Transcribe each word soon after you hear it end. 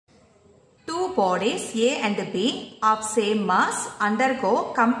bodies A and B of same mass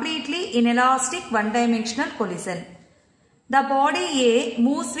undergo completely inelastic one-dimensional collision. The body A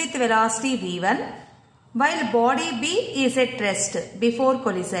moves with velocity v1 while body B is at rest before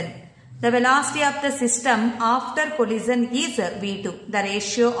collision. The velocity of the system after collision is v2. The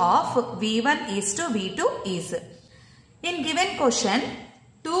ratio of v1 is to v2 is. In given question,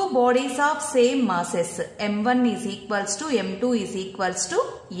 two bodies of same masses m1 is equals to m2 is equals to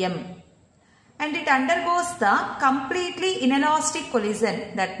m, and it undergoes the completely inelastic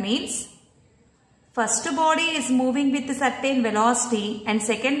collision. That means first body is moving with a certain velocity and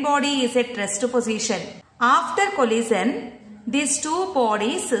second body is at rest position. After collision, these two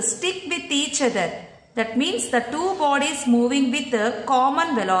bodies stick with each other. That means the two bodies moving with a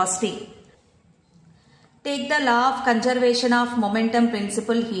common velocity. Take the law of conservation of momentum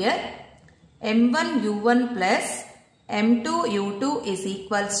principle here. m1 u1 plus m2 u2 is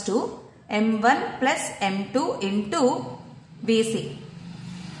equals to m1 plus m2 into vc,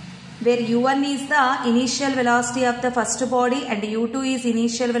 where u1 is the initial velocity of the first body and u2 is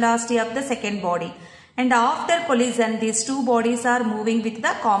initial velocity of the second body. And after collision, these two bodies are moving with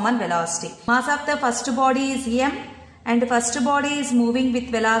the common velocity. Mass of the first body is m, and the first body is moving with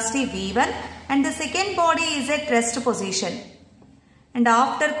velocity v1 and the second body is at rest position. And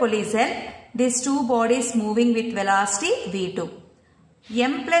after collision, these two bodies moving with velocity v2.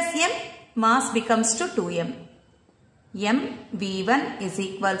 M plus m, mass becomes to 2m. M v1 is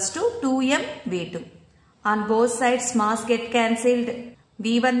equals to 2m v2. On both sides, mass get cancelled.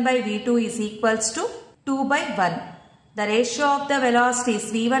 v1 by v2 is equals to 2 by 1. The ratio of the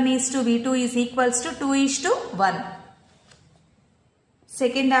velocities v1 is to v2 is equals to 2 is to 1.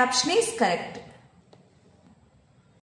 Second option is correct.